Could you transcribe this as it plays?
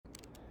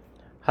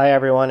Hi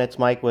everyone, it's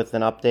Mike with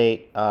an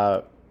update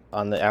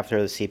on the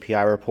after the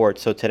CPI report.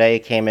 So today it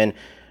came in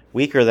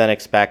weaker than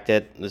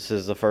expected. This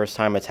is the first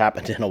time it's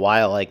happened in a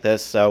while like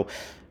this. So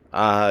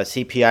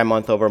CPI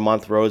month over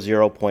month rose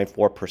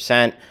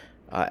 0.4%.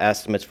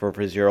 Estimates for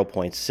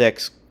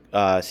 0.6.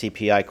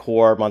 CPI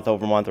core month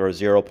over month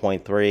rose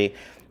 0.3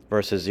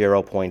 versus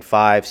 0.5.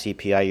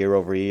 CPI year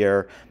over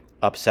year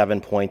up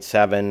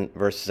 7.7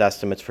 versus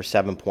estimates for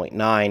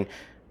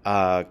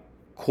 7.9.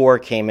 Core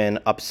came in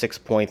up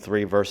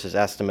 6.3 versus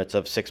estimates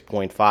of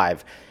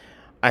 6.5.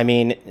 I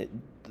mean,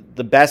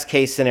 the best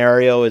case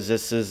scenario is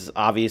this is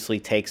obviously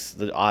takes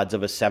the odds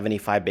of a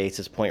 75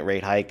 basis point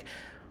rate hike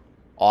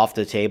off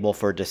the table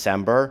for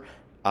December.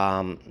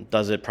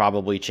 Does it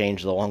probably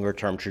change the longer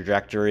term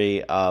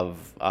trajectory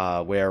of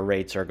where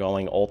rates are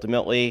going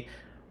ultimately?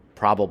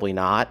 Probably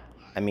not.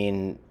 I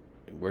mean,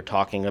 we're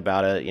talking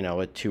about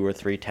a 2 or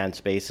 3 tenths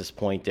basis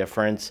point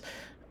difference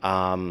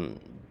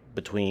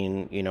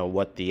between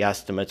what the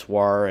estimates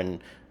were, and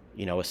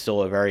it's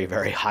still a very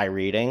very high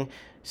reading.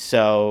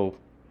 So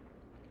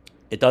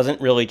it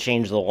doesn't really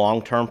change the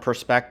long-term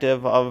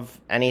perspective of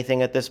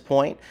anything at this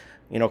point.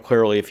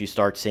 Clearly, if you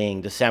start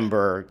seeing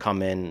December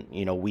come in,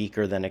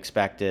 weaker than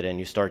expected, and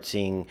you start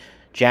seeing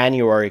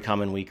January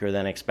come in weaker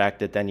than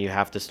expected, then you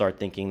have to start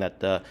thinking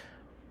that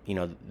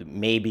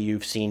maybe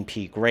you've seen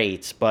peak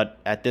rates. But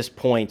at this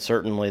point,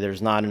 certainly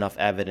there's not enough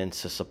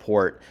evidence to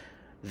support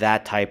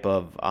that type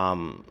of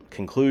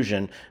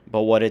conclusion.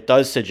 But what it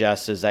does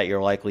suggest is that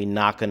you're likely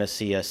not going to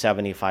see a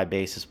 75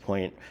 basis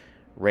point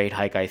rate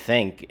hike, I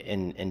think,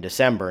 in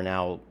December.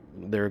 Now,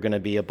 there are going to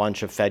be a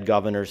bunch of Fed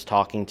governors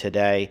talking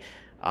today,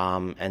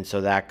 and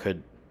so that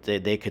could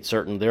they could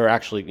certainly they're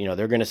actually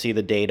they're going to see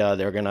the data,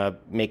 they're going to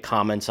make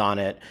comments on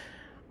it.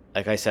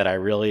 Like I said, I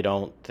really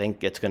don't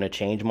think it's going to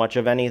change much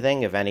of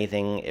anything. If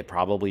anything, it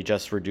probably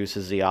just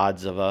reduces the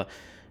odds of a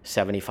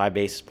 75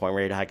 basis point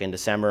rate hike in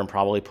December, and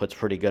probably puts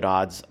pretty good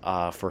odds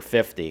for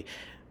 50.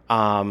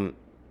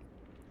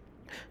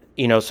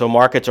 So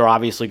markets are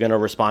obviously going to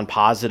respond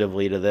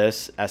positively to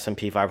this.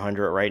 S&P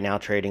 500 right now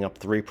trading up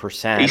 3%.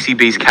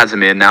 ECB's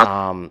Casimir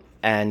now.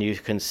 And you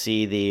can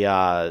see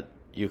that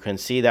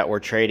we're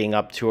trading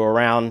up to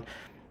around.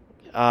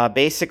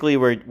 Basically,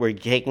 we're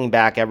taking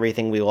back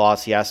everything we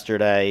lost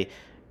yesterday,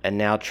 and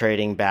now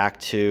trading back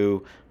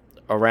to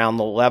around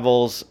the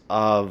levels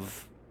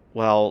of.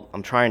 Well,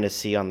 I'm trying to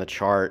see on the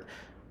chart.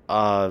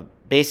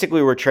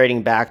 Basically, we're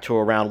trading back to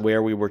around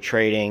where we were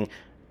trading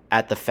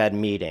at the Fed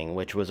meeting,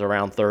 which was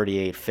around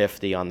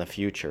 38.50 on the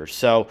future.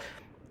 So,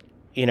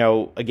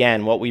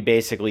 again, what we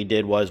basically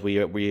did was we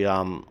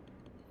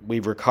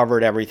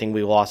recovered everything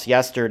we lost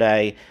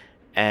yesterday,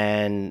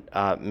 and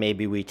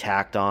maybe we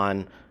tacked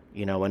on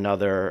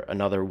another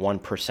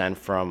 1%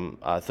 from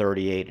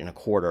 38 and a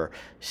quarter.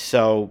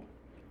 So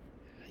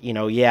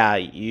yeah,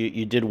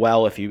 you did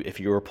well if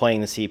you were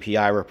playing the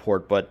CPI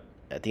report, but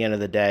at the end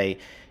of the day,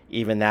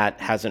 even that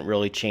hasn't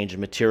really changed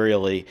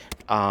materially.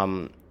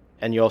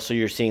 And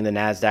you're seeing the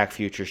Nasdaq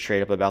futures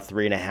trade up about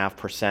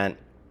 3.5%,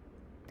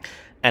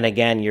 and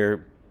again,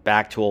 you're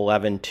back to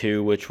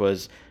 11.2, which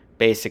was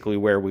basically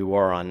where we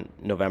were on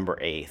November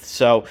 8th.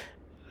 So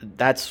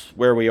that's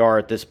where we are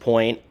at this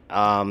point.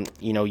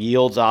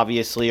 Yields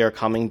obviously are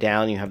coming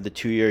down. You have the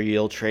 2-year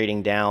yield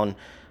trading down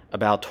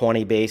about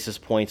 20 basis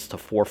points to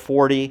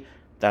 440.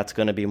 That's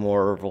going to be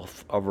more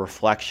of a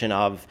reflection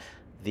of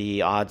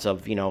the odds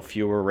of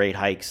fewer rate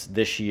hikes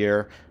this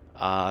year.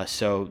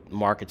 So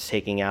markets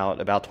taking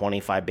out about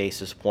 25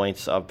 basis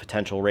points of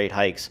potential rate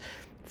hikes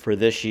for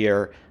this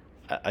year.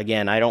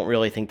 Again, I don't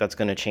really think that's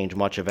going to change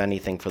much of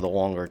anything for the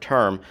longer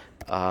term.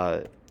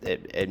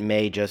 It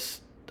may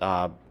just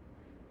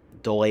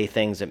delay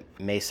things. It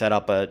may set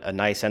up a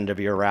nice end of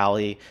year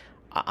rally.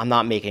 I'm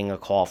not making a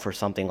call for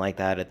something like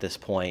that at this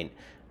point.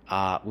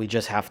 We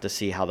just have to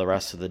see how the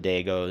rest of the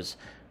day goes.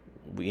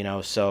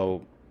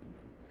 So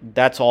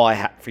that's all I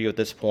have for you at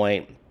this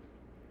point.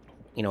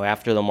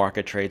 After the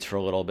market trades for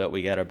a little bit,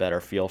 we get a better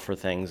feel for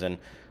things and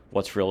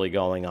what's really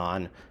going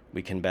on.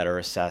 We can better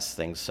assess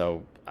things.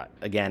 So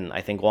again,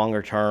 I think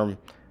longer term,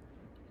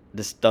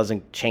 this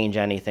doesn't change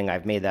anything.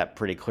 I've made that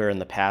pretty clear in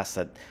the past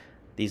that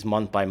these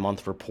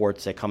month-by-month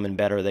reports, they come in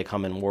better, they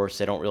come in worse.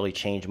 They don't really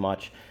change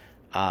much.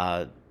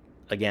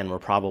 Again, we're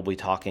probably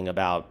talking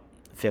about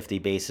 50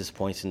 basis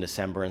points in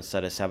December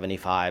instead of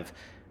 75,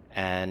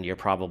 and you're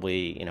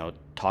probably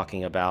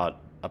talking about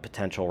a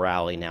potential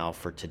rally now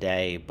for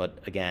today. But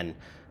again,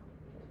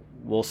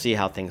 we'll see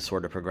how things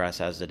sort of progress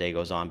as the day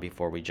goes on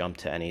before we jump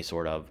to any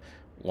sort of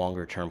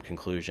longer-term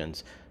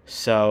conclusions.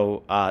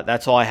 So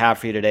that's all I have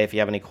for you today. If you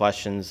have any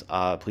questions,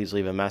 please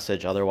leave a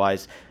message.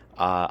 Otherwise,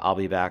 I'll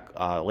be back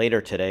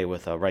later today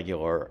with a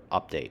regular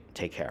update.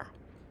 Take care.